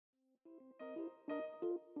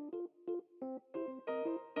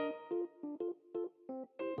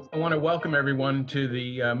I want to welcome everyone to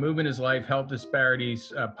the Movement is Life Health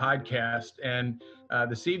Disparities podcast. And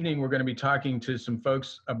this evening, we're going to be talking to some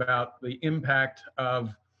folks about the impact of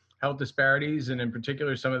health disparities, and in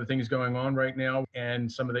particular, some of the things going on right now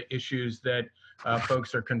and some of the issues that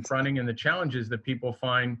folks are confronting and the challenges that people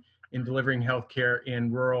find in delivering healthcare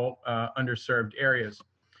in rural, underserved areas.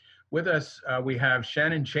 With us, we have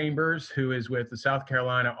Shannon Chambers, who is with the South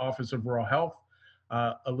Carolina Office of Rural Health,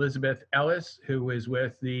 Elizabeth Ellis, who is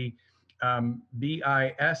with the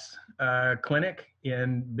BIS clinic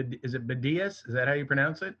in, is it Bedias? Is that how you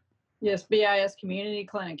pronounce it? Yes, BIS Community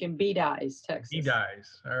Clinic in Bedias, Texas.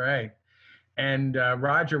 Bedias, all right. And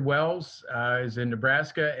Roger Wells is in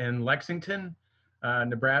Nebraska and Lexington,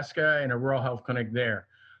 Nebraska, in a rural health clinic there.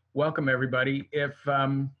 Welcome, everybody.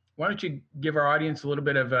 Why don't you give our audience a little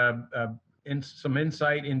bit of some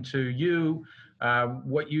insight into you,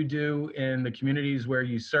 what you do in the communities where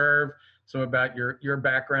you serve, some about your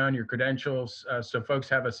background, your credentials, so folks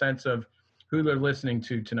have a sense of who they're listening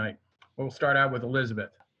to tonight. We'll start out with Elizabeth.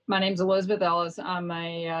 My name's Elizabeth Ellis. I'm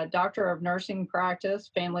a doctor of nursing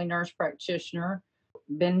practice, family nurse practitioner.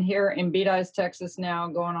 Been here in Bedias, Texas now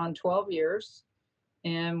going on 12 years.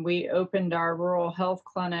 And we opened our rural health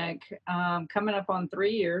clinic coming up on 3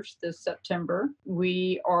 years this September.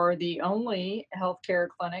 We are the only healthcare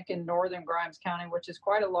clinic in northern Grimes County, which is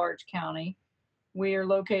quite a large county. We are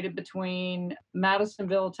located between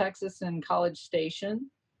Madisonville, Texas, and College Station.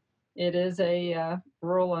 It is a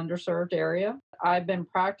rural underserved area. I've been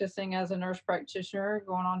practicing as a nurse practitioner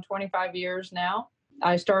going on 25 years now.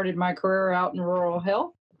 I started my career out in rural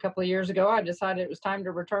health. A couple of years ago, I decided it was time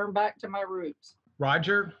to return back to my roots.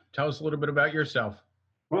 Roger, tell us a little bit about yourself.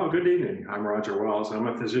 Well, good evening. I'm Roger Wells. I'm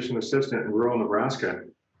a physician assistant in rural Nebraska.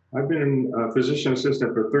 I've been a physician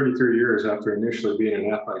assistant for 33 years after initially being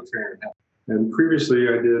an athletic trainer. And previously,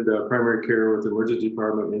 I did primary care with the emergency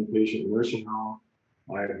department, inpatient nursing home.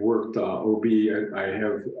 I've worked OB. I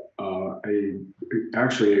have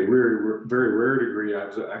actually a very, very rare degree. I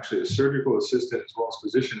was actually a surgical assistant as well as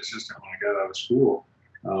physician assistant when I got out of school.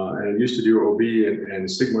 And I used to do OB and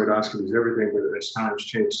sigmoidoscopies, everything, but as times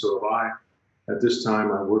changed, so have I. At this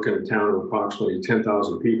time, I work in a town of approximately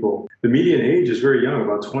 10,000 people. The median age is very young,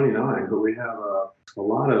 about 29, but we have a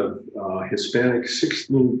lot of Hispanic,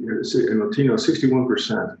 Latino,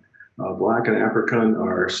 61%. Black and African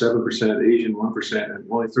are 7%, Asian 1%,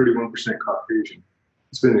 and only 31% Caucasian.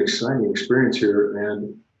 It's been an exciting experience here,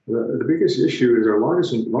 and the biggest issue is our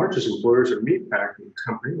largest employers are meat packing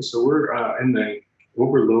companies. So we're in the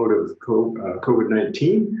overload of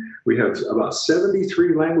COVID-19. We have about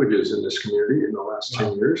 73 languages in this community in the last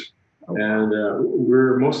 10 years. And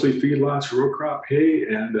we're mostly feedlots, row crop, hay,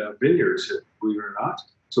 and vineyards, believe it or not.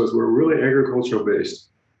 So we're really agricultural based.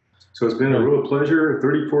 So it's been a real pleasure.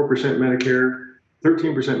 34% Medicare,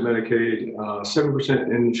 13% Medicaid, 7%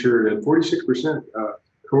 uninsured, and 46%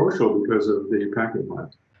 commercial because of the packing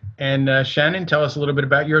plant. And Shannon, tell us a little bit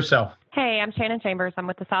about yourself. Hey, I'm Shannon Chambers. I'm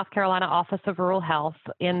with the South Carolina Office of Rural Health.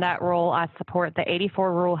 In that role, I support the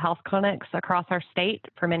 84 rural health clinics across our state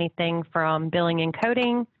from anything from billing and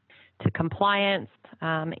coding to compliance,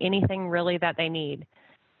 anything really that they need.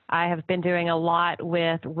 I have been doing a lot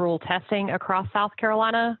with rural testing across South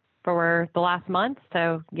Carolina for the last month,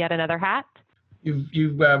 so yet another hat.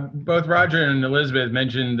 You've both Roger and Elizabeth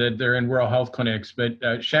mentioned that they're in rural health clinics,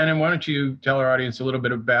 but Shannon, why don't you tell our audience a little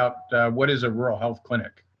bit about what is a rural health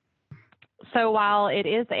clinic? So while it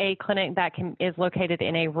is a clinic that is located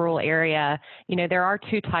in a rural area, there are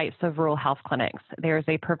two types of rural health clinics. There's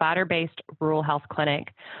a provider-based rural health clinic,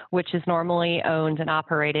 which is normally owned and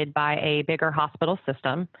operated by a bigger hospital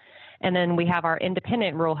system. And then we have our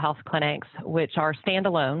independent rural health clinics, which are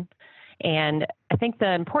standalone. And I think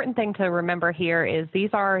the important thing to remember here is these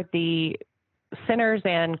are the centers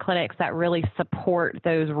and clinics that really support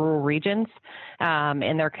those rural regions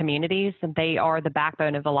in their communities, and they are the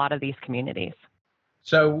backbone of a lot of these communities.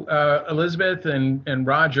 So Elizabeth and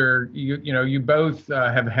Roger, you both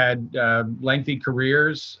have had lengthy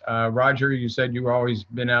careers. Roger, you said you've always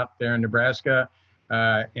been out there in Nebraska,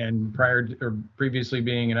 and previously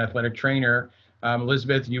being an athletic trainer.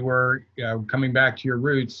 Elizabeth, you were coming back to your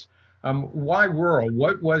roots. Why rural?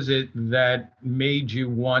 What was it that made you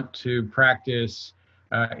want to practice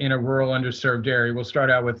in a rural underserved area? We'll start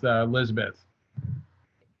out with Elizabeth.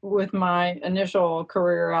 With my initial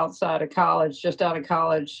career outside of college, just out of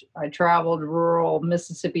college, I traveled rural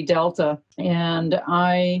Mississippi Delta, and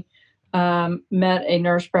I met a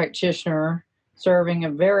nurse practitioner serving a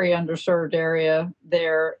very underserved area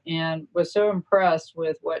there and was so impressed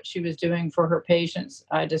with what she was doing for her patients.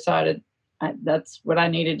 I decided that's what I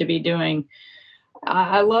needed to be doing.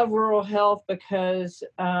 I love rural health because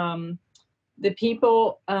the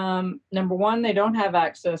people, number one, they don't have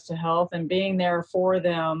access to health, and being there for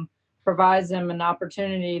them provides them an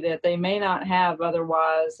opportunity that they may not have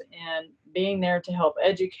otherwise. And being there to help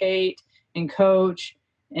educate and coach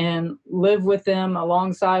and live with them,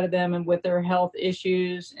 alongside of them, and with their health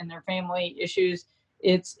issues and their family issues,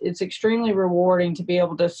 it's extremely rewarding to be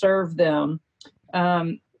able to serve them.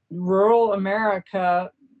 Rural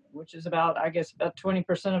America, which is about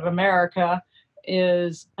 20% of America,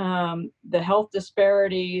 is the health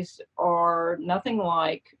disparities are nothing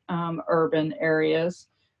like urban areas.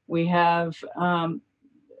 We have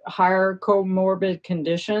higher comorbid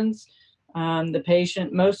conditions.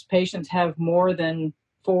 Most patients have more than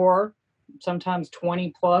 4, sometimes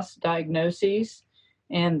 20 plus diagnoses,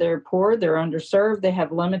 and they're poor, they're underserved, they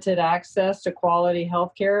have limited access to quality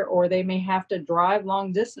health care, or they may have to drive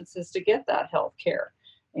long distances to get that health care.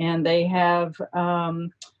 And they have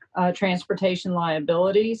transportation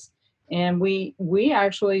liabilities. And we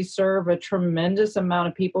actually serve a tremendous amount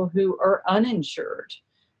of people who are uninsured,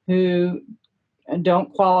 who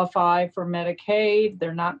don't qualify for Medicaid,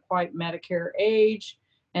 they're not quite Medicare age,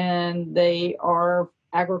 and they are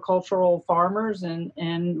agricultural farmers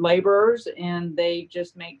and laborers, and they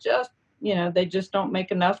just they just don't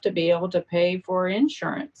make enough to be able to pay for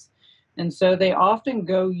insurance. And so they often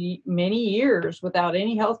go many years without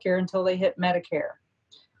any health care until they hit Medicare.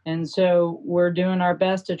 And so we're doing our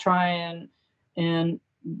best to try and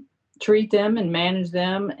treat them and manage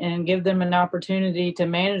them and give them an opportunity to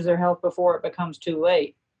manage their health before it becomes too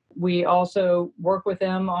late. We also work with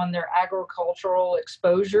them on their agricultural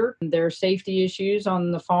exposure, their safety issues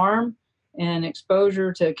on the farm, and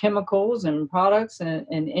exposure to chemicals and products and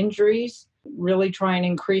injuries, really try and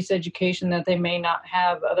increase education that they may not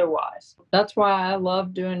have otherwise. That's why I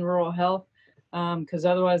love doing rural health, because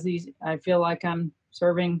otherwise I feel like I'm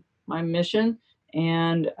serving my mission.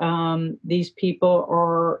 And these people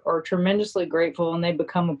are tremendously grateful, and they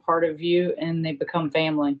become a part of you, and they become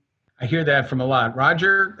family. I hear that from a lot.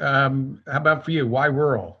 Roger, how about for you? Why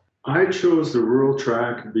rural? I chose the rural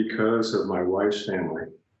track because of my wife's family.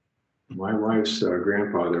 My wife's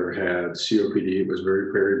grandfather had COPD. It was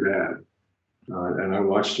very, very bad. And I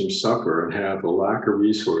watched him suffer and have a lack of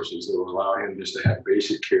resources that would allow him just to have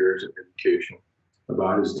basic cares and education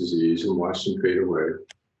about his disease, and watched him fade away.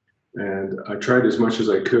 And I tried as much as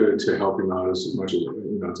I could to help him out as much as,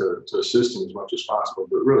 to assist him as much as possible,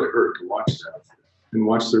 but it really hurt to watch that and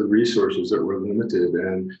watch the resources that were limited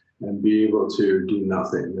and be able to do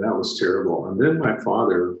nothing. And that was terrible. And then my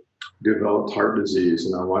father developed heart disease,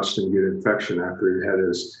 and I watched him get infection after he had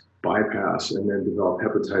his bypass, and then developed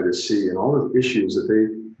hepatitis C and all the issues that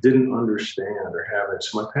they didn't understand or have.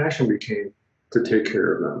 So my passion became to take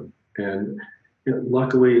care of them. And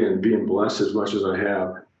luckily, and being blessed as much as I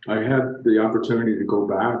had the opportunity to go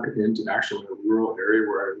back into actually a rural area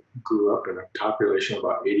where I grew up in a population of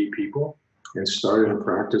about 80 people, and started a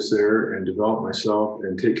practice there and developed myself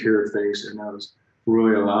and take care of things. And I was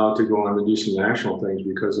really allowed to go on and do some national things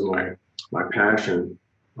because of my passion.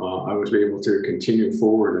 I was able to continue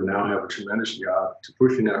forward and now have a tremendous job to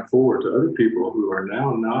pushing that forward to other people who are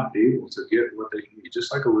now not able to get what they need.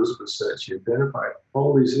 Just like Elizabeth said, she identified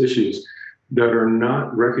all these issues that are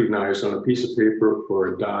not recognized on a piece of paper or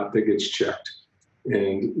a dot that gets checked.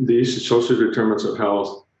 And these social determinants of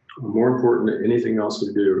health are more important than anything else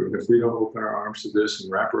we do. And if we don't open our arms to this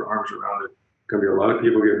and wrap our arms around it, going to be a lot of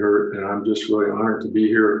people get hurt. And I'm just really honored to be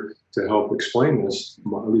here to help explain this,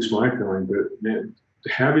 at least my feeling. But man,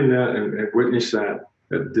 having that and witness that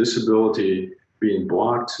disability being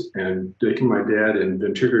blocked, and taking my dad in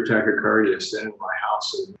ventricular tachycardia, standing in my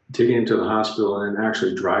house and taking him to the hospital, and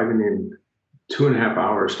actually driving him 2.5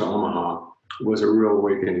 hours to Omaha was a real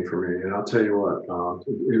awakening for me. And I'll tell you what,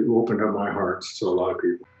 it opened up my heart to a lot of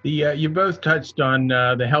people. You both touched on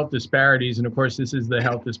the health disparities, and of course, this is the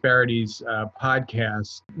Health Disparities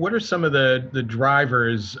podcast. What are some of the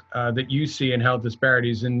drivers that you see in health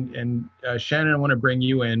disparities? And Shannon, I want to bring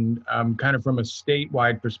you in kind of from a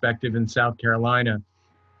statewide perspective in South Carolina.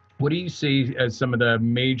 What do you see as some of the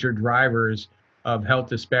major drivers of health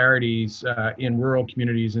disparities in rural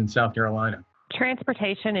communities in South Carolina?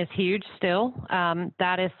 Transportation is huge still.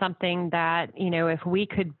 That is something that, if we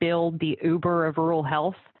could build the Uber of rural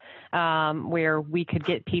health, where we could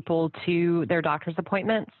get people to their doctor's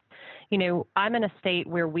appointments. I'm in a state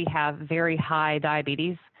where we have very high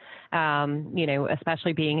diabetes,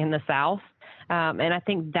 especially being in the South. And I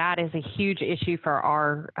think that is a huge issue for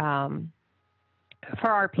our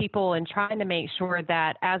people, and trying to make sure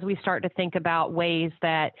that as we start to think about ways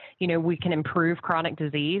that, we can improve chronic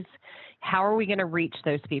disease, how are we going to reach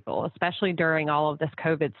those people, especially during all of this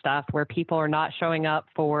COVID stuff where people are not showing up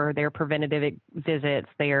for their preventative visits?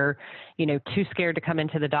 They're, too scared to come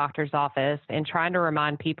into the doctor's office, and trying to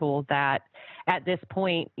remind people that at this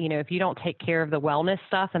point, if you don't take care of the wellness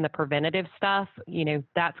stuff and the preventative stuff,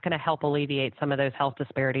 that's going to help alleviate some of those health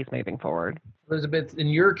disparities moving forward. Elizabeth, in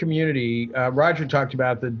your community, Roger talked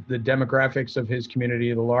about the demographics of his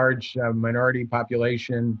community, the large minority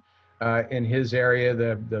population in his area,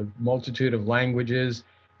 the multitude of languages.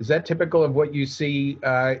 Is that typical of what you see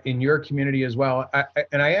in your community as well?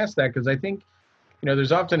 And I ask that because I think,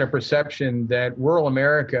 there's often a perception that rural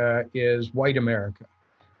America is white America,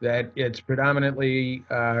 that it's predominantly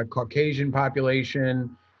Caucasian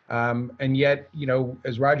population. And yet,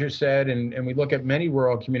 as Roger said, and we look at many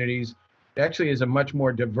rural communities, it actually is a much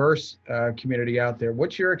more diverse community out there.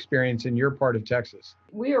 What's your experience in your part of Texas?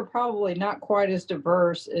 We are probably not quite as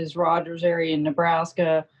diverse as Roger's area in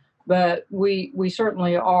Nebraska, but we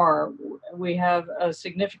certainly are. We have a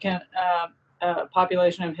significant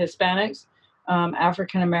population of Hispanics,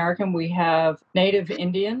 African American. We have Native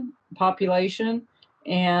Indian population,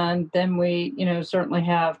 and then we, certainly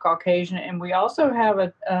have Caucasian, and we also have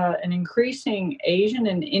an increasing Asian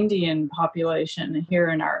and Indian population here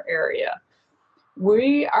in our area.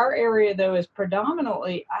 Our area, though, is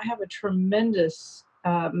predominantly, I have a tremendous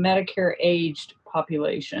Medicare aged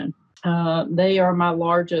population. They are my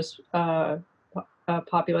largest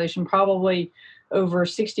population. Probably over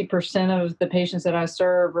 60% of the patients that I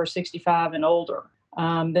serve are 65 and older.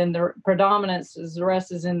 Then the predominance is the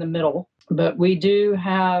rest is in the middle. But we do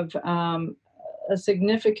have a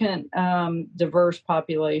significant diverse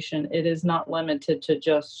population. It is not limited to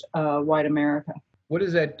just white America. What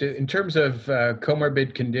does that do in terms of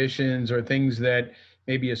comorbid conditions or things that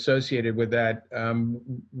may be associated with that?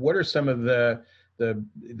 What are some of the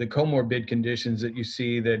comorbid conditions that you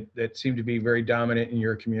see that seem to be very dominant in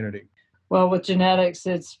your community? Well, with genetics,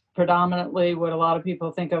 it's predominantly what a lot of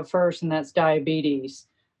people think of first, and that's diabetes,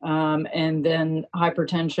 and then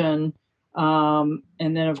hypertension. And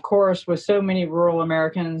then, of course, with so many rural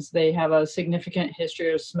Americans, they have a significant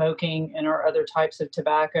history of smoking and or other types of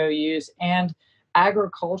tobacco use and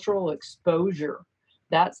agricultural exposure.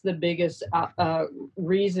 That's the biggest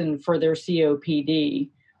reason for their COPD,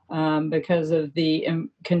 because of the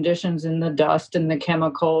conditions in the dust and the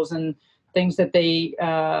chemicals and things that they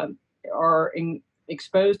are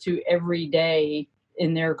exposed to every day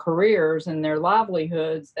in their careers and their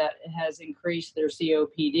livelihoods, that has increased their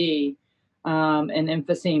COPD and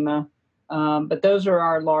emphysema. But those are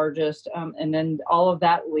our largest. And then all of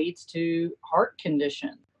that leads to heart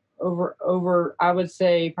condition. Over, I would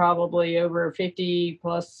say probably over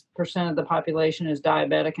 50+% of the population is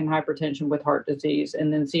diabetic and hypertension with heart disease,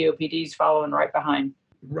 and then COPD is following right behind.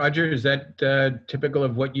 Roger, is that typical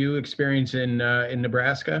of what you experience in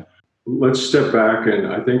Nebraska? Let's step back, and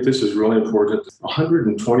I think this is really important.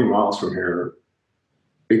 120 miles from here,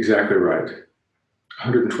 exactly right.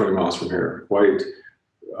 120 miles from here, white,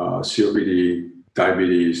 COPD,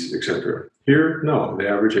 diabetes, etc. Here, no, the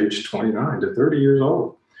average age 29 to 30 years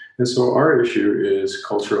old. And so our issue is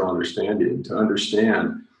cultural understanding, to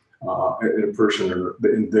understand a person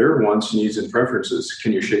in their wants, needs, and preferences.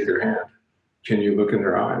 Can you shake their hand? Can you look in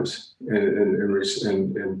their eyes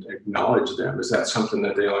and acknowledge them? Is that something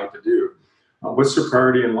that they like to do? What's their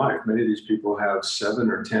priority in life? Many of these people have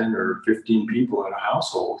 7 or 10 or 15 people in a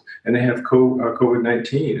household, and they have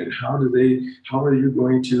COVID-19. And how are you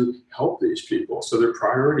going to help these people? So their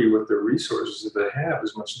priority with their resources that they have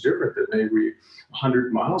is much different than maybe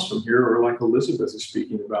 100 miles from here, or like Elizabeth is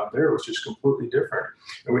speaking about there, which is completely different.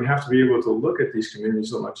 And we have to be able to look at these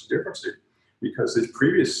communities so much differently, because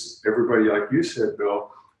everybody, like you said,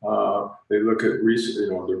 Bill, they look at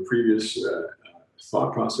their previous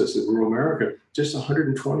thought process in rural America. Just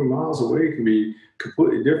 120 miles away can be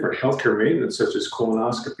completely different. Healthcare maintenance, such as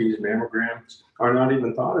colonoscopies, mammograms, are not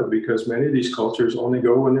even thought of, because many of these cultures only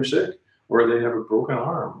go when they're sick, or they have a broken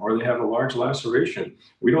arm, or they have a large laceration.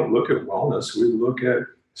 We don't look at wellness. We look at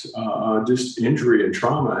just injury and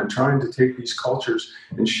trauma, and trying to take these cultures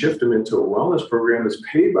and shift them into a wellness program that's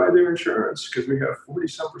paid by their insurance, because we have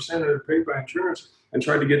 40-some% that are paid by insurance, and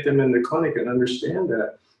try to get them in the clinic and understand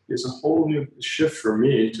that. It's a whole new shift for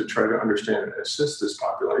me to try to understand and assist this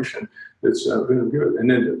population. It's been good.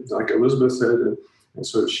 And then, like Elizabeth said, and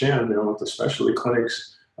so did Shan, with the specialty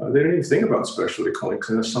clinics, they don't even think about specialty clinics.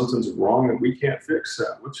 And if something's wrong and we can't fix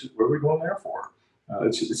that, what are we going there for?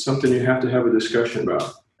 It's something you have to have a discussion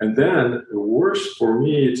about. And then the worst for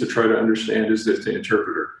me to try to understand is the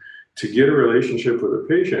interpreter. To get a relationship with a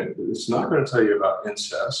patient, it's not going to tell you about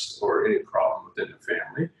incest or any problem within the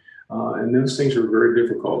family. And those things are very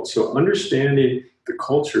difficult. So understanding the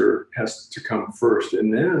culture has to come first,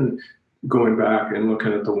 and then going back and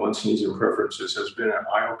looking at the wants, needs, and preferences has been an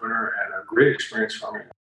eye-opener and a great experience for me.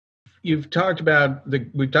 We've talked a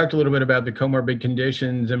little bit about the comorbid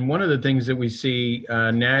conditions, and one of the things that we see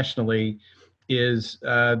nationally is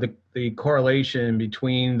the correlation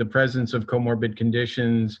between the presence of comorbid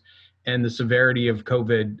conditions and the severity of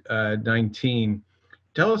COVID-19.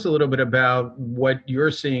 Tell us a little bit about what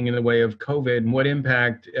you're seeing in the way of COVID and what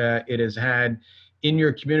impact it has had in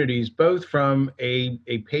your communities, both from a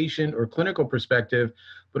patient or clinical perspective,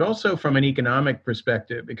 but also from an economic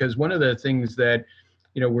perspective. Because one of the things that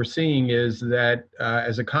we're seeing is that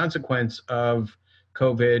as a consequence of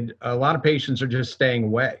COVID, a lot of patients are just staying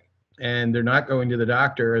away, and they're not going to the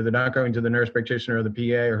doctor, or they're not going to the nurse practitioner or the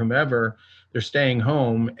PA or whomever. They're staying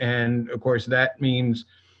home, and of course that means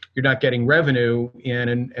you're not getting revenue in.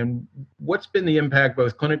 And what's been the impact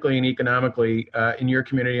both clinically and economically in your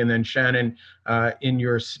community, and then Shannon in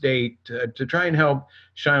your state, to try and help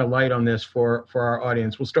shine a light on this for our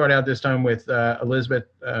audience? We'll start out this time with Elizabeth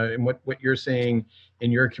and what you're seeing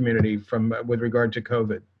in your community with regard to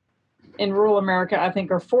COVID. In rural America, I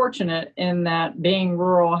think, are fortunate in that being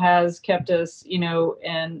rural has kept us,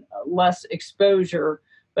 in less exposure.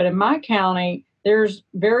 But in my county, there's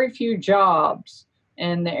very few jobs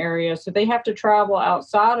in the area. So they have to travel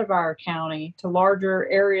outside of our county to larger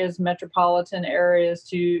areas, metropolitan areas,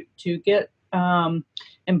 to get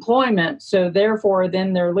employment. So therefore,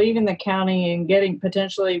 then they're leaving the county and getting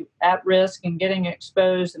potentially at risk and getting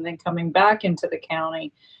exposed, and then coming back into the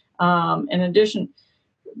county. In addition,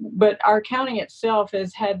 but our county itself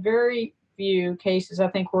has had very few cases. I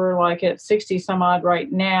think we're like at 60 some odd right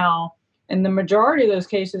now. And the majority of those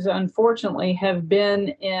cases, unfortunately, have been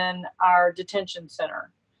in our detention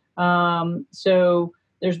center. So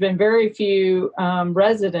there's been very few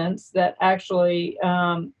residents that actually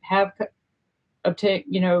have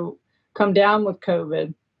come down with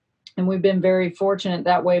COVID. And we've been very fortunate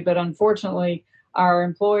that way. But unfortunately,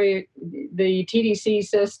 the TDC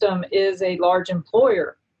system is a large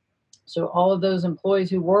employer. So all of those employees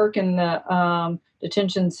who work in the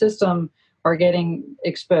detention system are getting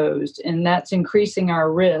exposed, and that's increasing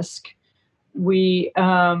our risk. We,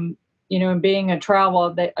 in being a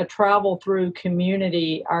travel through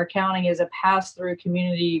community, our county is a pass-through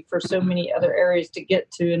community for so many other areas to get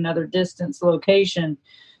to another distance location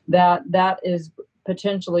that is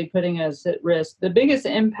potentially putting us at risk. The biggest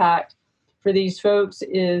impact for these folks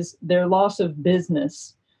is their loss of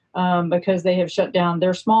business. Because they have shut down.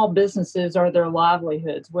 Their small businesses are their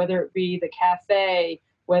livelihoods, whether it be the cafe,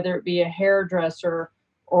 whether it be a hairdresser,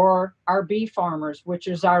 or our bee farmers, which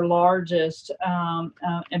is our largest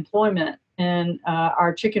employment, and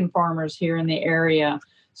our chicken farmers here in the area.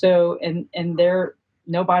 So, and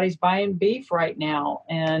nobody's buying beef right now,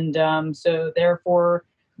 and so therefore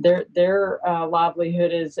their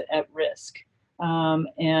livelihood is at risk,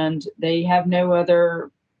 and they have no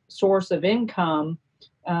other source of income.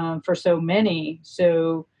 For so many.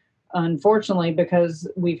 So unfortunately, because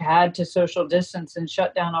we've had to social distance and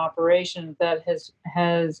shut down operations, that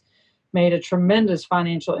has made a tremendous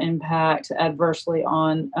financial impact adversely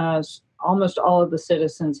on almost all of the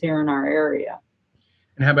citizens here in our area.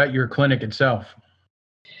 And how about your clinic itself?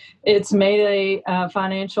 It's made a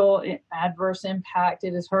financial adverse impact.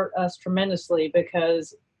 It has hurt us tremendously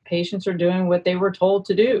because patients are doing what they were told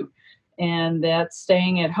to do, and that's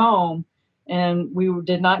staying at home. And we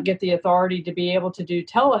did not get the authority to be able to do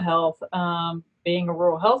telehealth, being a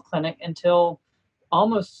rural health clinic, until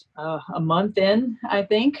almost a month in, I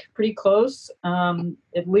think, pretty close,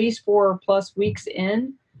 at least 4+ weeks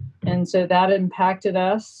in. And so that impacted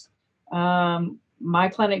us. My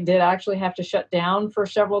clinic did actually have to shut down for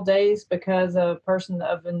several days because a person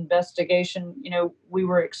of investigation, we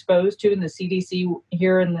were exposed to, and the CDC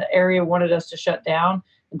here in the area wanted us to shut down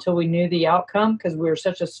until we knew the outcome, because we were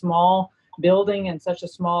such a small building and such a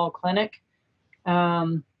small clinic.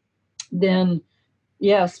 Then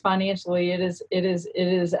yes, financially it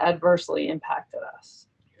is adversely impacted us,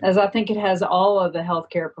 as I think it has all of the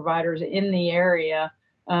healthcare providers in the area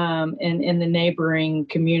and in the neighboring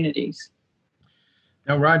communities.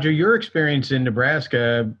 Now, Roger, your experience in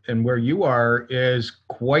Nebraska and where you are is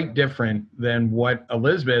quite different than what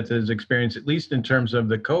Elizabeth has experienced, at least in terms of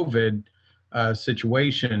the COVID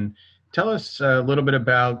situation. Tell us a little bit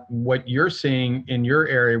about what you're seeing in your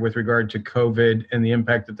area with regard to COVID and the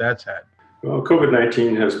impact that that's had. Well,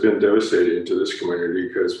 COVID-19 has been devastating to this community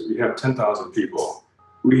because we have 10,000 people.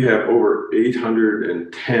 We have over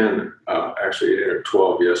 810, actually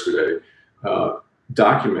 812 yesterday,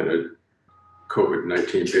 documented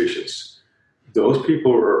COVID-19 patients. those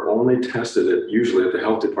people are only tested usually at the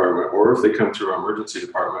health department, or if they come to our emergency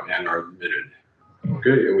department and are admitted.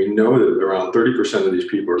 Okay, and we know that around 30% of these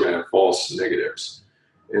people are going to have false negatives.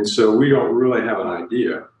 And so we don't really have an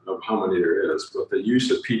idea of how many there is, but the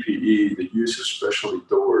use of PPE, the use of specialty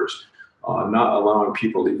doors, not allowing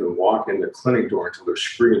people to even walk in the clinic door until they're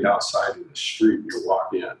screened outside in the street to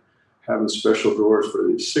walk in, having special doors for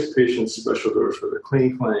the sick patients, special doors for the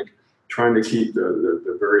clean clinic, trying to keep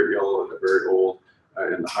the very ill and the very old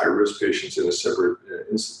and the high-risk patients in a separate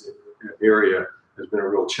area has been a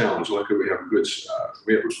real challenge. Luckily, we have a great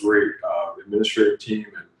administrative team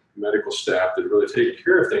and medical staff that really take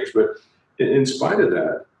care of things. But in spite of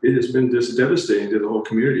that, it has been just devastating to the whole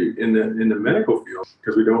community in the medical field,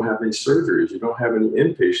 because we don't have any surgeries, you don't have any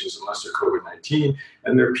inpatients unless they're COVID-19,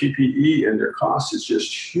 and their PPE and their cost is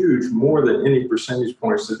just huge, more than any percentage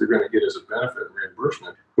points that they're going to get as a benefit and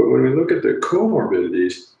reimbursement. But when we look at the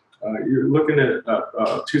comorbidities, you're looking at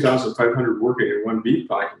 2,500 working in one beef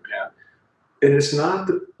packing plant, and it's not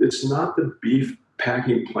the beef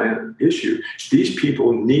packing plant issue. These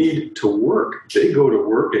people need to work. They go to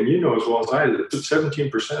work, and you know as well as I do that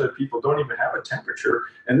 17% of the people don't even have a temperature,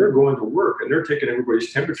 and they're going to work, and they're taking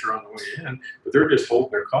everybody's temperature on the way in, but they're just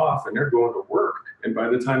holding their cough, and they're going to work. And by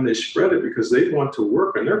the time they spread it, because they want to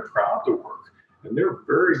work, and they're proud to work, and they're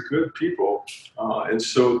very good people, and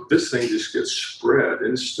so this thing just gets spread,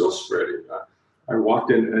 and it's still spreading. I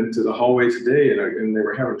walked into the hallway today, and they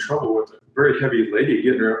were having trouble with a very heavy lady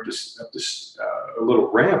getting her up this a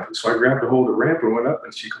little ramp. So I grabbed a hold of the ramp and went up,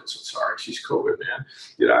 and she goes, "Sorry, she's COVID, man.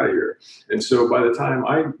 Get out of here." And so by the time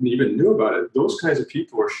I even knew about it, those kinds of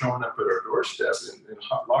people are showing up at our doorstep in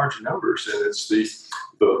large numbers, and it's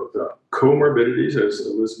the comorbidities, as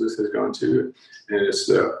Elizabeth has gone to, and it's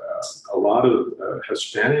a lot of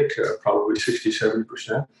Hispanic, probably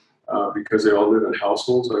 60-70%. Because they all live in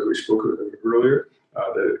households, like we spoke of earlier,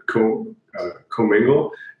 that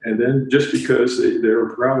commingle, and then just because they're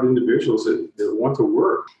proud individuals that want to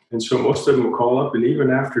work. And so most of them will call up, and even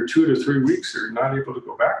after 2 to 3 weeks, they're not able to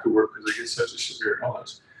go back to work because they get such a severe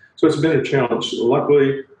illness. So it's been a challenge.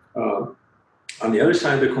 Luckily, on the other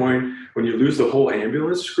side of the coin, when you lose the whole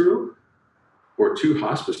ambulance crew, or 2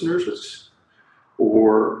 hospice nurses,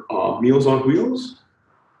 or Meals on Wheels,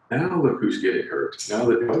 now look who's getting hurt. Now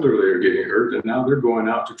the elderly are getting hurt, and now they're going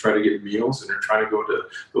out to try to get meals, and they're trying to go to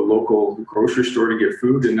the local grocery store to get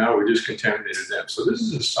food, and now we just contaminated them. So this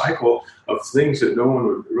is a cycle of things that no one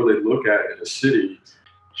would really look at in a city.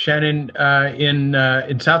 Shannon,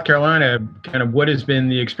 in South Carolina, kind of what has been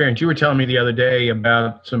the experience? You were telling me the other day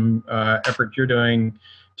about some effort you're doing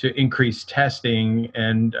to increase testing,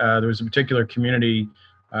 and there was a particular community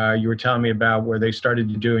you were telling me about where they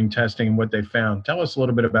started doing testing and what they found. Tell us a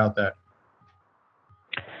little bit about that.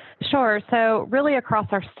 Sure. So really across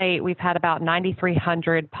our state, we've had about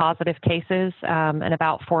 9,300 positive cases and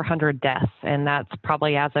about 400 deaths, and that's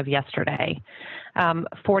probably as of yesterday.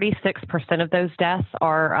 46% of those deaths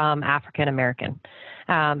are African American.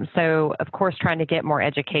 So, of course, trying to get more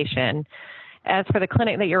education. As for the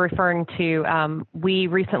clinic that you're referring to, we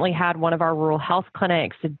recently had one of our rural health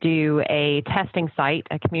clinics do a testing site,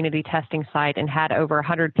 a community testing site, and had over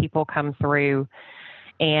 100 people come through,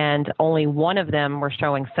 and only one of them were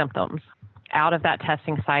showing symptoms. Out of that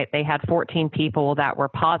testing site, they had 14 people that were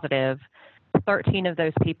positive. 13 of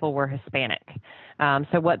those people were Hispanic.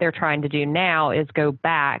 So what they're trying to do now is go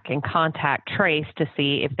back and contact trace to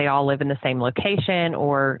see if they all live in the same location,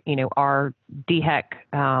 or, our DHEC,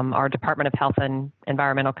 our Department of Health and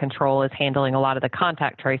Environmental Control, is handling a lot of the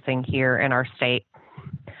contact tracing here in our state.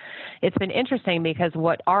 It's been interesting because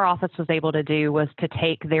what our office was able to do was to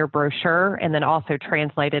take their brochure and then also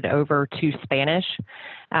translate it over to Spanish.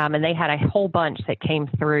 And they had a whole bunch that came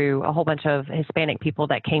through, a whole bunch of Hispanic people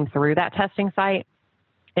that came through that testing site,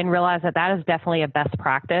 and realized that that is definitely a best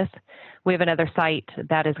practice. We have another site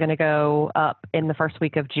that is going to go up in the first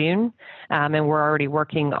week of June, and we're already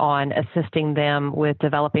working on assisting them with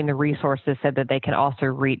developing the resources so that they can also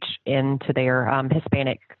reach into their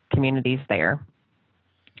Hispanic communities there.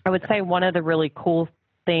 I would say one of the really cool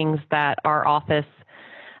things that our office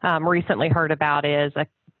recently heard about is a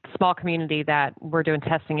small community that we're doing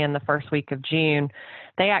testing in the first week of June.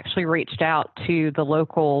 They actually reached out to the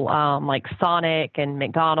local like Sonic and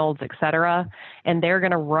McDonald's, et cetera, and they're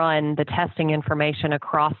going to run the testing information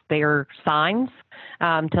across their signs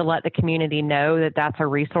to let the community know that that's a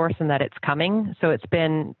resource and that it's coming. So it's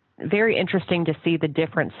been very interesting to see the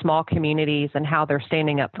different small communities and how they're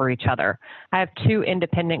standing up for each other. I have 2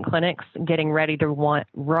 independent clinics getting ready to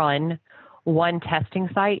run one testing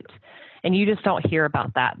site, and you just don't hear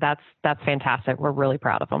about that. That's fantastic. We're really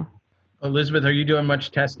proud of them. Elizabeth, are you doing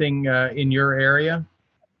much testing in your area?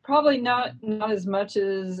 Probably not as much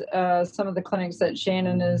as some of the clinics that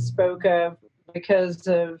Shannon has spoke of, because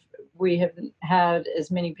of we haven't had as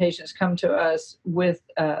many patients come to us with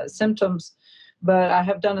symptoms. But I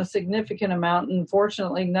have done a significant amount, and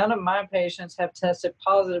fortunately, none of my patients have tested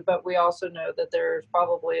positive. But we also know that there's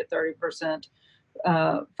probably a 30%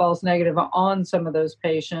 false negative on some of those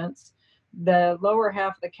patients. The lower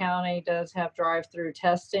half of the county does have drive-through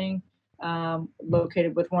testing,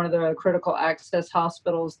 located with one of the critical access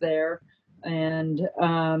hospitals there. And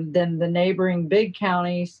then the neighboring big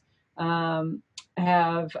counties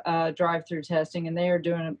have drive-through testing, and they are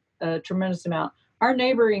doing a tremendous amount. Our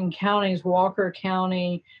neighboring counties, Walker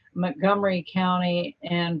County, Montgomery County,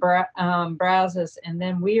 and Brazos, and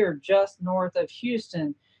then we are just north of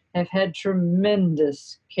Houston, have had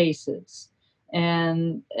tremendous cases.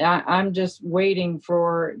 And I'm just waiting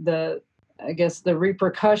for the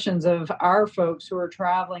repercussions of our folks who are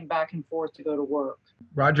traveling back and forth to go to work.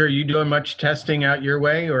 Roger, are you doing much testing out your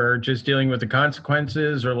way, or just dealing with the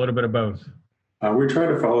consequences, or a little bit of both? We try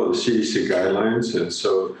to follow the CDC guidelines, and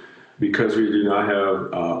so because we do not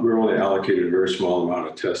have, we're only allocated a very small amount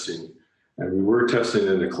of testing, and we were testing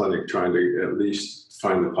in the clinic trying to at least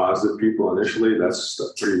find the positive people initially. That's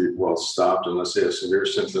pretty well stopped unless they have severe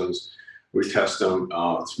symptoms. We test them.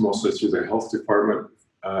 It's mostly through the health department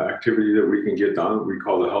activity that we can get done. We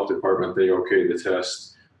call the health department, they okay the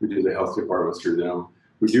test. We do the health department through them.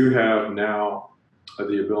 We do have now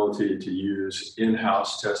the ability to use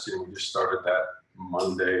in-house testing. We just started that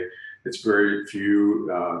Monday. It's very few,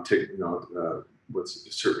 with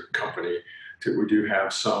a certain company. We do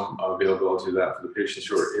have some availability of that for the patients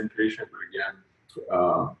who are inpatient, but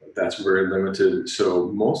again, that's very limited. So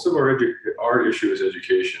most of our issue is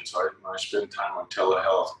education. So I spend time on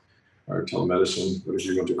telehealth or telemedicine,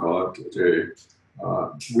 whatever you want to call it today.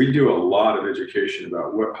 We do a lot of education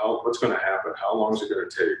about what's going to happen, how long is it going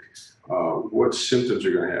to take, what symptoms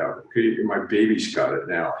are going to have. Okay, my baby's got it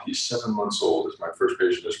now. He's 7 months old. Is my first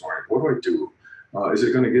patient this morning. What do I do? Is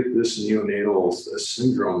it going to get this neonatal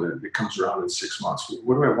syndrome that comes around in 6 months?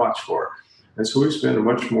 What do I watch for? And so we spend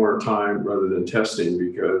much more time rather than testing,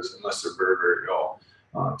 because unless they're very, very ill,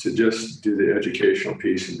 to just do the educational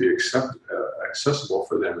piece and be accessible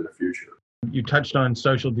for them in the future. You touched on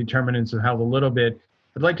social determinants of health a little bit.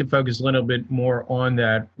 I'd like to focus a little bit more on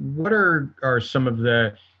that. What are some of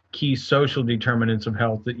the key social determinants of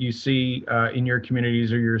health that you see in your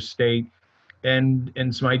communities or your state, and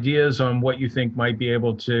some ideas on what you think might be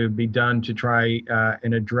able to be done to try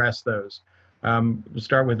and address those? We'll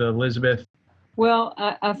start with Elizabeth. Well,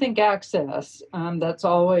 I think access, that's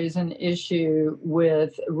always an issue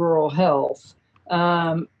with rural health.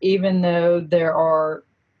 Even though there are,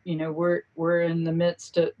 we're in the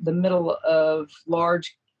middle of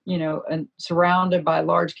large, and surrounded by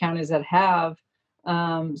large counties that have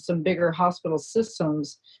some bigger hospital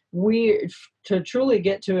systems. To truly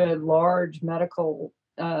get to a large medical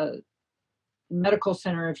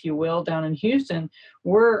center, if you will, down in Houston,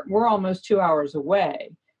 we're almost 2 hours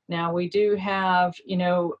away. Now we do have,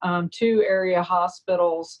 2 area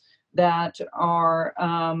hospitals that are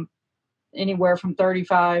anywhere from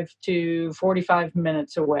 35 to 45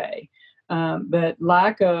 minutes away. But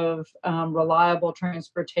lack of reliable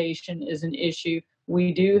transportation is an issue.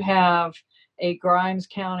 We do have a Grimes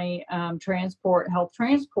County health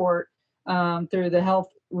transport through the Health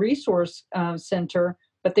Resource Center,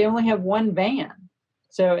 but they only have 1 van.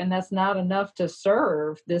 And that's not enough to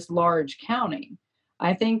serve this large county.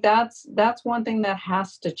 I think that's one thing that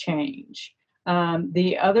has to change.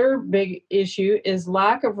 The other big issue is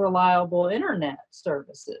lack of reliable internet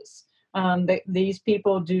services. These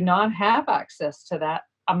people do not have access to that.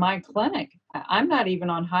 My clinic, I'm not even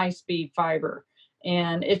on high-speed fiber,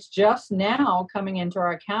 and it's just now coming into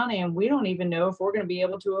our county, and we don't even know if we're going to be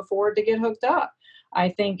able to afford to get hooked up. I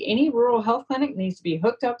think any rural health clinic needs to be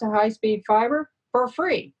hooked up to high-speed fiber for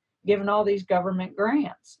free, given all these government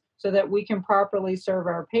grants, so that we can properly serve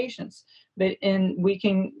our patients. And we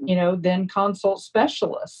can, then consult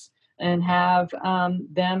specialists and have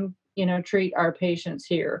them, treat our patients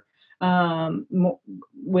here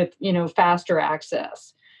with, faster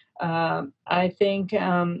access. I think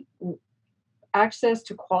access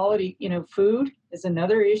to quality, food is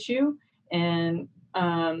another issue. And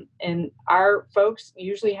our folks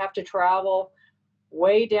usually have to travel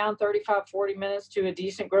way down 35, 40 minutes to a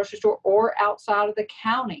decent grocery store or outside of the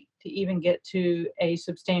county to even get to a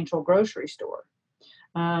substantial grocery store.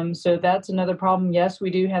 So that's another problem. Yes, we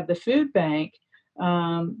do have the food bank,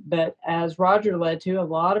 but as Roger led to, a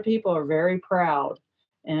lot of people are very proud,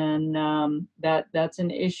 and that's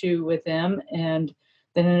an issue with them. And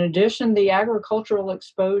Then in addition, the agricultural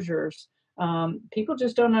exposures, people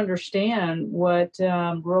just don't understand what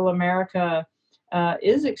rural America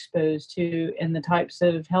is exposed to and the types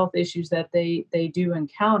of health issues that they do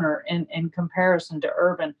encounter in comparison to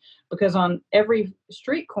urban. Because on every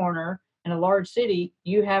street corner in a large city,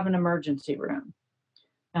 you have an emergency room.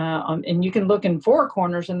 And you can look in four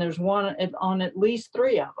corners and there's one on at least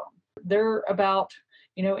three of them. They're about,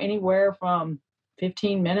 anywhere from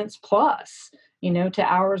 15 minutes plus, to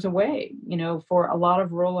hours away, for a lot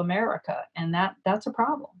of rural America. And that's a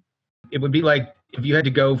problem. It would be like if you had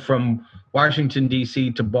to go from Washington,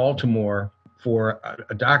 D.C. to Baltimore for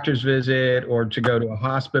a doctor's visit or to go to a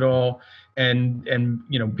hospital, and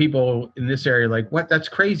people in this area are like, what? That's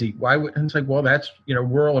crazy. Why would? And it's like, well, that's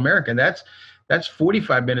rural America. That's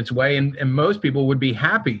 45 minutes away, and most people would be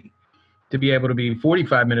happy to be able to be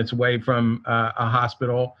 45 minutes away from a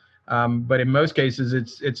hospital. But in most cases,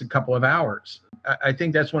 it's a couple of hours. I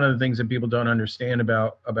think that's one of the things that people don't understand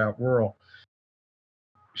about rural.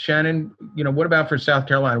 Shannon, what about for South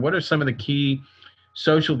Carolina? What are some of the key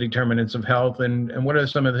social determinants of health, and what are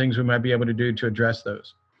some of the things we might be able to do to address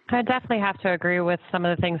those? I definitely have to agree with some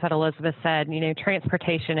of the things that Elizabeth said.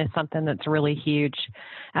 Transportation is something that's really huge.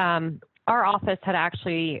 Our office had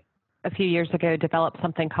actually, a few years ago, developed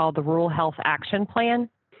something called the Rural Health Action Plan,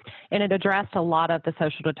 and it addressed a lot of the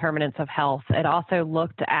social determinants of health. It also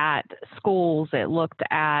looked at schools, it looked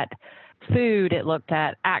at food, it looked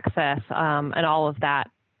at access, and all of that.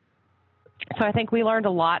 So I think we learned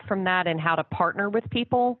a lot from that and how to partner with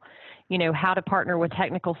people, how to partner with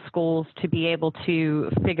technical schools to be able to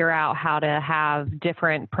figure out how to have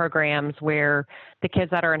different programs where the kids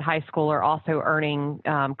that are in high school are also earning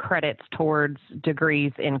credits towards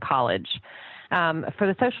degrees in college. For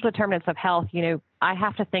the social determinants of health, I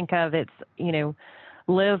have to think of it's,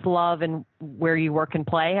 live, love, and where you work and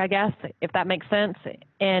play, I guess, if that makes sense.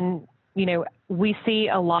 And, we see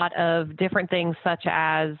a lot of different things such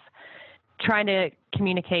as trying to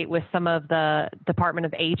communicate with some of the Department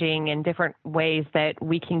of Aging and different ways that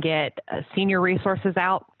we can get senior resources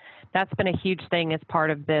out. That's been a huge thing as part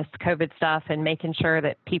of this COVID stuff, and making sure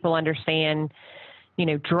that people understand,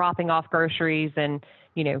 dropping off groceries and,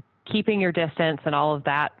 keeping your distance and all of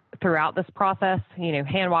that throughout this process,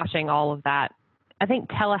 hand washing, all of that. I think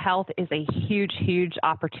telehealth is a huge, huge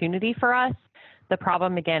opportunity for us. The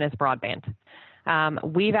problem, again, is broadband.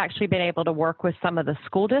 We've actually been able to work with some of the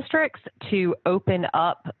school districts to open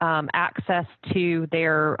up access to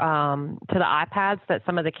their to the iPads that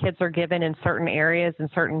some of the kids are given in certain areas in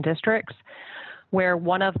certain districts, where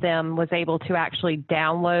one of them was able to actually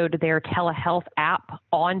download their telehealth app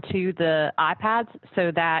onto the iPads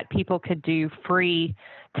so that people could do free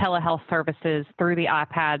telehealth services through the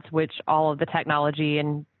iPads, which all of the technology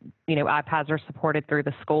and iPads are supported through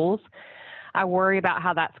the schools. I worry about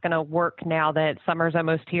how that's going to work now that summer's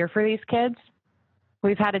almost here for these kids.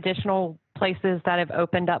 We've had additional places that have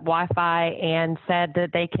opened up Wi-Fi and said that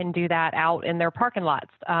they can do that out in their parking lots,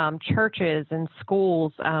 churches and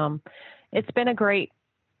schools. It's been a great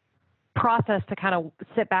process to kind of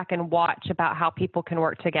sit back and watch about how people can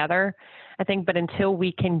work together, I think. But until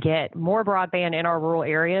we can get more broadband in our rural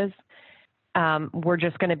areas, we're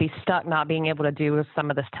just going to be stuck not being able to do some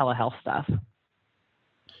of this telehealth stuff.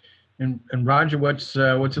 And Roger, what's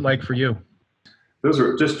it like for you? Those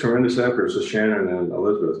are just tremendous efforts of Shannon and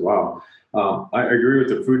Elizabeth. Wow. I agree with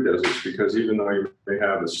the food deserts, because even though you may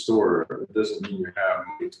have a store, it doesn't mean you have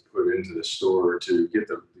money to put into the store to get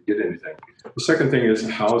anything. The second thing is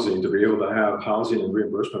housing. To be able to have housing and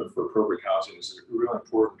reimbursement for appropriate housing is really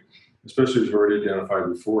important, especially as we've already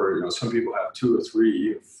identified before. Some people have 2 or 3,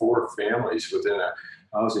 even 4 families within a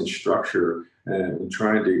housing structure, and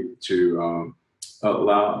trying to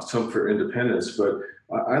allow some for independence. But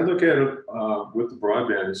I look at it with the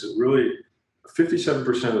broadband is that really 57%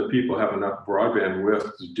 of the people have enough broadband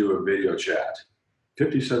width to do a video chat.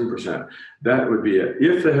 57%. That would be it,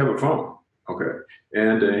 if they have a phone. Okay,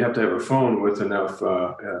 and you have to have a phone with enough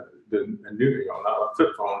not a flip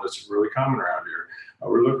phone that's really common around here.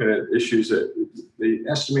 We're looking at issues that they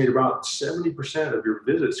estimate about 70% of your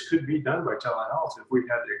visits could be done by telehealth if we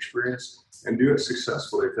had the experience and do it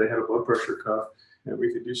successfully. If they had a blood pressure cuff, and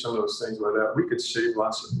we could do some of those things like that, we could save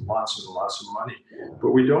lots and lots of money.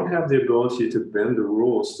 But we don't have the ability to bend the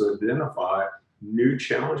rules to identify new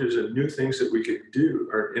challenges and new things that we could do,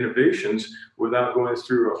 or innovations, without going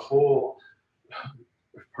through a whole,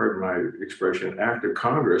 pardon my expression, act of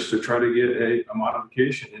Congress to try to get a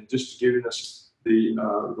modification, and just giving us the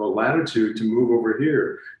latitude to move over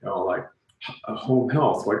here, like home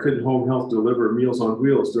health. Why couldn't home health deliver Meals on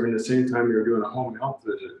Wheels during the same time you're doing a home health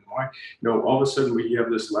visit? And why, all of a sudden we have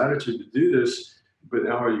this latitude to do this but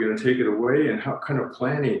now are you going to take it away? And how kind of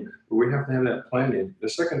planning? We have to have that planning. The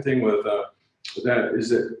second thing with that is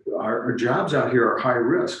that our jobs out here are high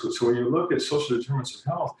risk. So when you look at social determinants of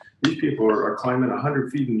health, these people are climbing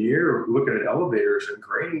 100 feet in the air, looking at elevators and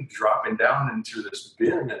grain dropping down into this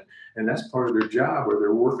bin. And that's part of their job, where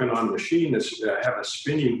they're working on a machine that's have a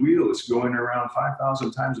spinning wheel that's going around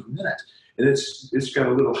 5,000 times a minute. And it's got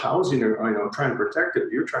a little housing, trying to protect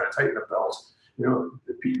it. You're trying to tighten the belts.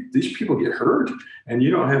 These people get hurt, and you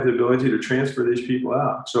don't have the ability to transfer these people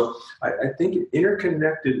out. So I think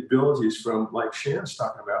interconnected abilities from, like Shannon's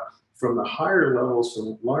talking about, from the higher levels,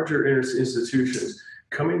 from larger institutions,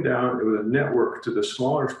 coming down with a network to the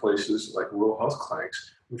smaller places like rural health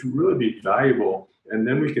clinics, which would really be valuable. And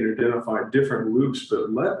then we can identify different loops,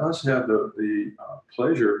 but let us have the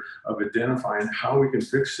pleasure of identifying how we can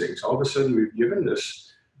fix things. All of a sudden, we've given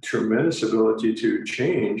this tremendous ability to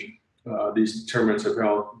change these determinants of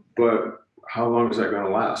health, but how long is that going to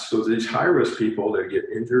last? So these high-risk people that get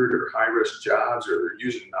injured, or high-risk jobs, or they're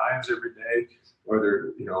using knives every day, or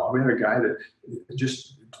they're, we had a guy that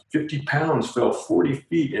just 50 pounds fell 40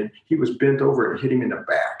 feet and he was bent over and hit him in the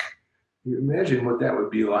back. You imagine what that would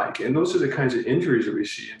be like. And those are the kinds of injuries that we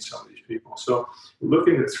see in some of these people. So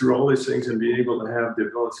looking through all these things and being able to have the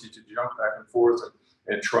ability to jump back and forth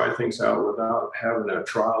and try things out without having a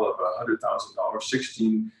trial of $100,000,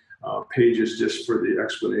 16 pages just for the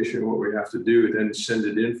explanation of what we have to do, then send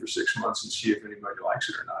it in for 6 months and see if anybody likes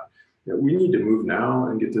it or not. We need to move now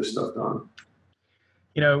and get this stuff done.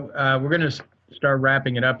 We're going to start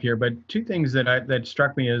wrapping it up here, but two things that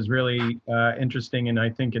struck me as really interesting and I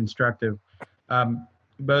think instructive.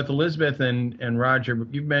 Both Elizabeth and Roger,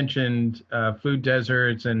 you've mentioned food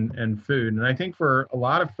deserts and food. And I think for a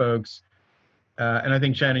lot of folks, and I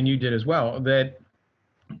think Shannon, you did as well, that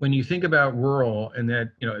when you think about rural and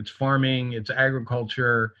that, it's farming, it's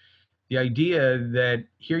agriculture, the idea that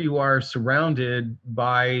here you are surrounded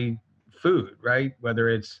by food, right? Whether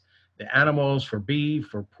it's the animals for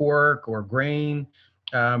beef or pork or grain,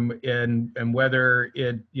 and whether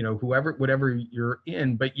it, whatever you're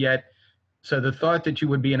in, but yet, so the thought that you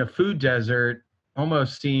would be in a food desert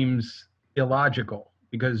almost seems illogical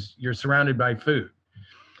because you're surrounded by food.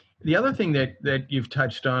 The other thing that you've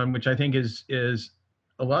touched on, which I think is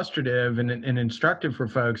illustrative and instructive for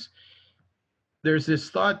folks, there's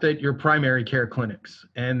this thought that you're primary care clinics,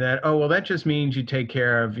 and that, that just means you take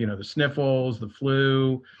care of, the sniffles, the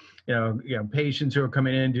flu, patients who are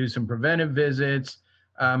coming in, do some preventive visits.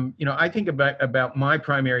 I think about my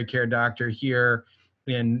primary care doctor here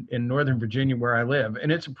in Northern Virginia where I live,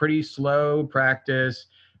 and it's a pretty slow practice,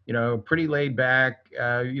 pretty laid back.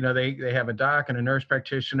 They have a doc and a nurse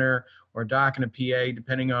practitioner, or a doc and a PA,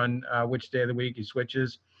 depending on which day of the week he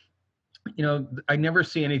switches. I never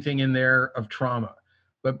see anything in there of trauma.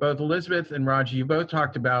 But both Elizabeth and Roger, you both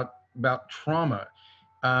talked about trauma.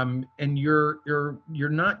 And you're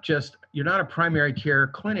not a primary care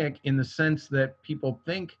clinic in the sense that people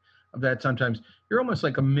think of that sometimes. You're almost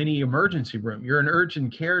like a mini emergency room. You're an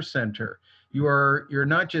urgent care center. You're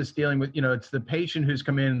not just dealing with, it's the patient who's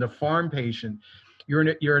come in, the farm patient.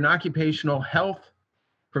 You're an occupational health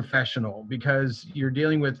professional because you're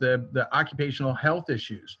dealing with the occupational health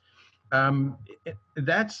issues.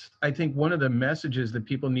 That's, I think, one of the messages that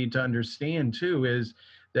people need to understand too, is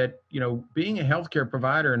that, being a healthcare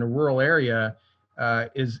provider in a rural area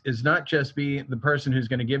is not just being the person who's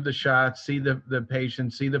going to give the shots, see the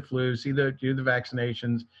patient, see the flu, do the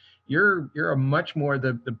vaccinations. You're a much more,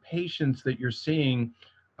 the patients that you're seeing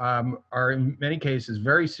are in many cases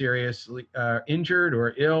very seriously injured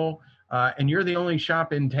or ill, and you're the only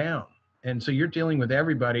shop in town. And so you're dealing with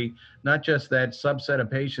everybody, not just that subset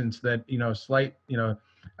of patients that,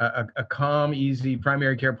 a calm, easy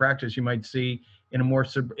primary care practice you might see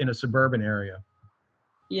in a suburban area.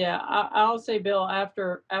 Yeah, I'll say, Bill,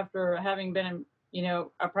 after having been in,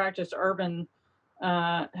 I practiced urban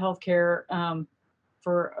healthcare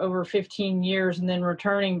for over 15 years, and then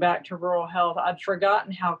returning back to rural health, I'd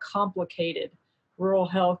forgotten how complicated rural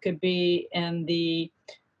health could be, and the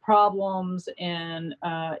problems and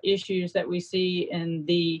issues that we see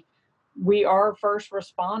we are first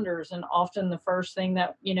responders, and often the first thing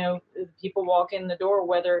that, people walk in the door,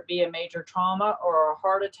 whether it be a major trauma or a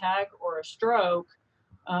heart attack or a stroke,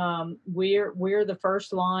 we're the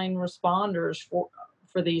first line responders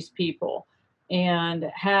for these people. And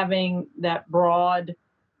having that broad,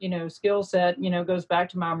 skill set, goes back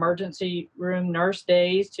to my emergency room nurse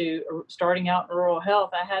days to starting out in rural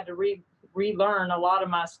health. I had to relearn a lot of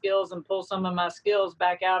my skills and pull some of my skills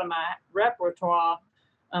back out of my repertoire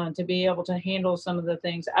to be able to handle some of the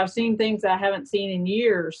things. I've seen things I haven't seen in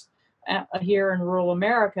years here in rural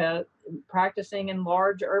America, practicing in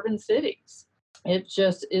large urban cities. It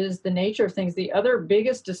just is the nature of things. The other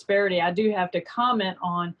biggest disparity I do have to comment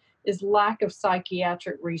on is lack of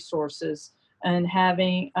psychiatric resources and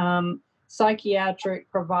having psychiatric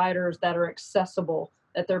providers that are accessible,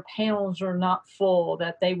 that their panels are not full,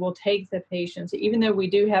 that they will take the patients. Even though we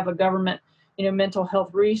do have a government, mental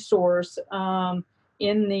health resource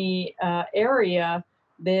in the area,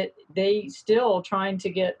 that they still trying to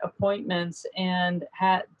get appointments, and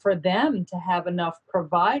for them to have enough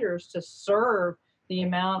providers to serve the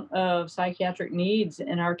amount of psychiatric needs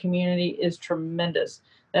in our community is tremendous.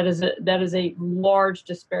 That is a large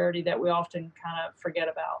disparity that we often kind of forget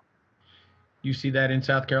about. You see that in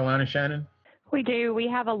South Carolina, Shannon? We do. We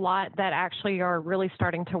have a lot that actually are really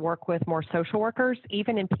starting to work with more social workers,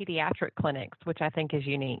 even in pediatric clinics, which I think is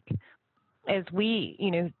unique. As we,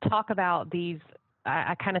 talk about these,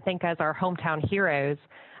 I kind of think as our hometown heroes.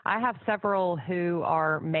 I have several who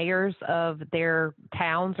are mayors of their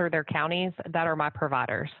towns or their counties that are my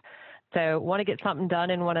providers. So want to get something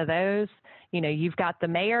done in one of those, you've got the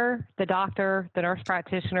mayor, the doctor, the nurse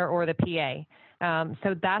practitioner, or the PA.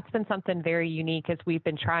 So that's been something very unique as we've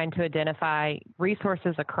been trying to identify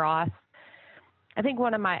resources across. I think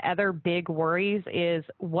one of my other big worries is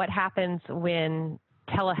what happens when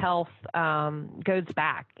telehealth goes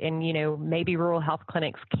back, and maybe rural health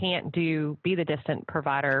clinics can't be the distant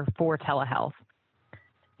provider for telehealth.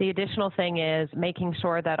 The additional thing is making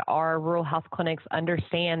sure that our rural health clinics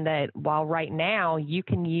understand that while right now you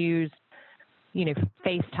can use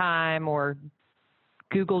FaceTime or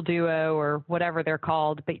Google Duo or whatever they're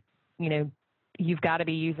called, but you've got to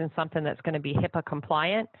be using something that's going to be HIPAA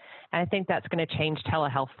compliant, and I think that's going to change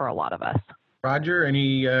telehealth for a lot of us. Roger,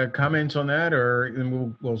 any comments on that,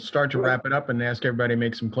 or we'll start to wrap it up and ask everybody to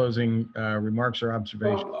make some closing remarks or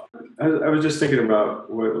observations? Well, I was just thinking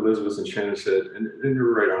about what Elizabeth and Shannon said, and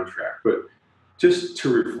you're right on track. But just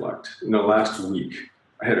to reflect, last week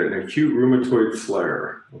I had an acute rheumatoid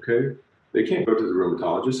flare. Okay, they can't go to the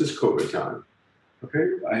rheumatologist. It's COVID time.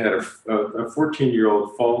 Okay, I had a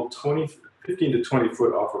 14-year-old fall 15 to 20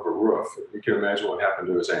 foot off of a roof. You can imagine what happened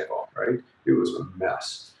to his ankle, right? It was a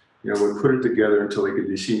mess. We put it together until he could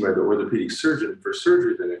be seen by the orthopedic surgeon for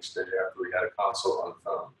surgery the next day after we had a consult on the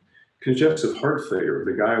phone. Congestive heart failure,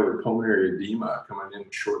 the guy with pulmonary edema coming in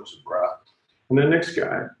shortness of breath. And the next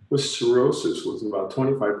guy was cirrhosis with about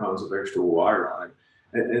 25 pounds of extra wire on him.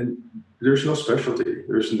 And there's no specialty,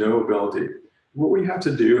 there's no ability. What we have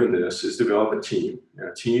to do in this is develop a team.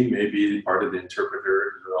 A team may be part of the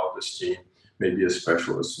interpreter to develop this team, maybe a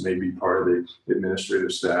specialist, maybe part of the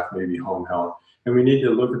administrative staff, maybe home health. And we need to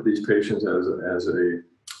look at these patients as a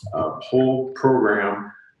whole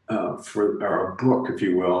program for our book, if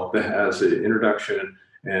you will, that has an introduction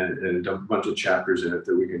and a bunch of chapters in it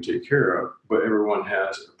that we can take care of. But everyone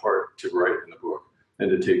has a part to write in the book and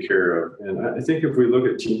to take care of. And I think if we look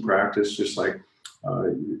at team practice, just like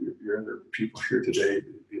your other people here today,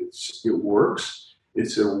 it works.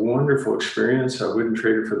 It's a wonderful experience. I wouldn't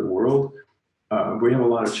trade it for the world. We have a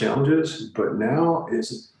lot of challenges, but now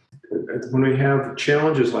when we have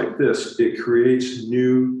challenges like this, it creates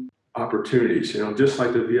new opportunities. Just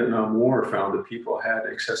like the Vietnam War found that people had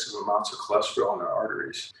excessive amounts of cholesterol in their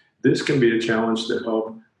arteries. This can be a challenge to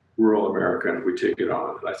help rural America, and if we take it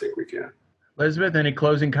on, and I think we can. Elizabeth, any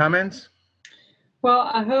closing comments? Well,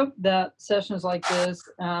 I hope that sessions like this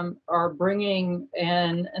are bringing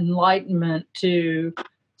an enlightenment to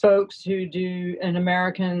folks and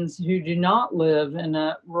Americans who do not live in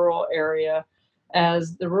a rural area,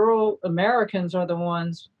 as the rural Americans are the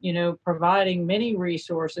ones, providing many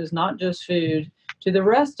resources, not just food, to the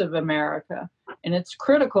rest of America. And it's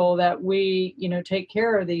critical that we, take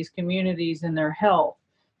care of these communities and their health.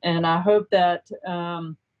 And I hope that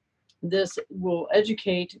this will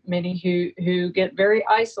educate many who get very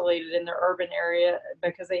isolated in their urban area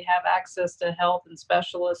because they have access to health and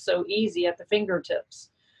specialists so easy at the fingertips,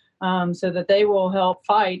 so that they will help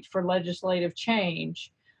fight for legislative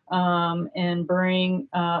change. And bring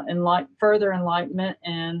further enlightenment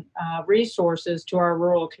and resources to our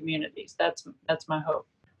rural communities. That's my hope.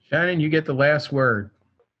 Shannon, you get the last word.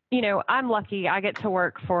 I'm lucky. I get to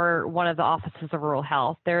work for one of the offices of rural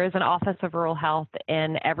health. There is an office of rural health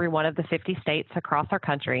in every one of the 50 states across our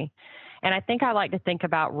country. And I think I like to think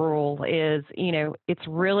about rural is, it's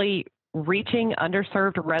really reaching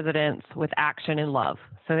underserved residents with action and love.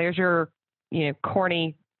 So there's your,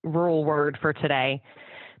 corny rural word for today.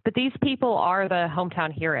 But these people are the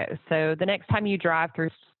hometown heroes. So the next time you drive through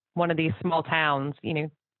one of these small towns,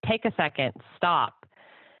 take a second, stop,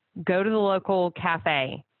 go to the local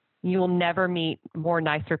cafe. You will never meet more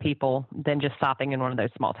nicer people than just stopping in one of those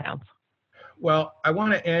small towns. Well, I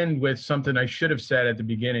want to end with something I should have said at the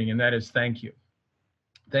beginning, and that is thank you.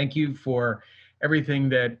 Thank you for everything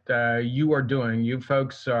that you are doing. You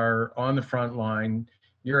folks are on the front line.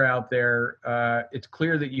 You're out there. It's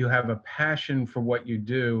clear that you have a passion for what you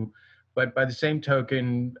do, but by the same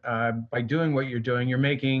token, by doing what you're doing, you're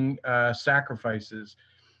making sacrifices.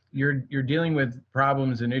 You're dealing with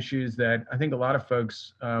problems and issues that I think a lot of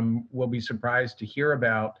folks will be surprised to hear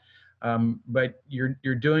about. But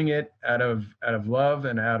you're doing it out of love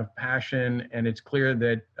and out of passion, and it's clear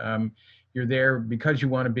that you're there because you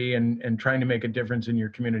want to be and trying to make a difference in your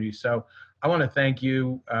community. So I want to thank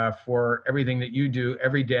you for everything that you do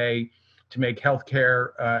every day to make healthcare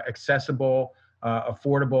accessible,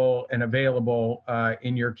 affordable, and available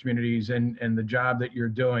in your communities, and the job that you're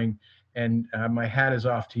doing. And my hat is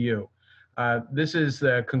off to you. This is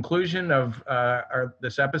the conclusion of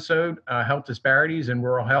this episode, Health Disparities in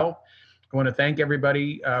Rural Health. I want to thank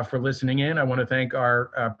everybody for listening in. I want to thank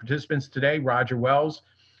our participants today, Roger Wells,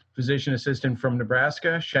 physician assistant from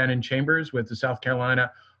Nebraska, Shannon Chambers with the South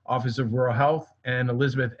Carolina Office of Rural Health, and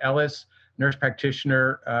Elizabeth Ellis, nurse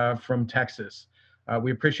practitioner from Texas.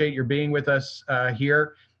 We appreciate your being with us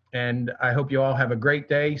here, and I hope you all have a great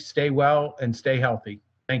day. Stay well and stay healthy.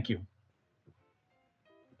 Thank you.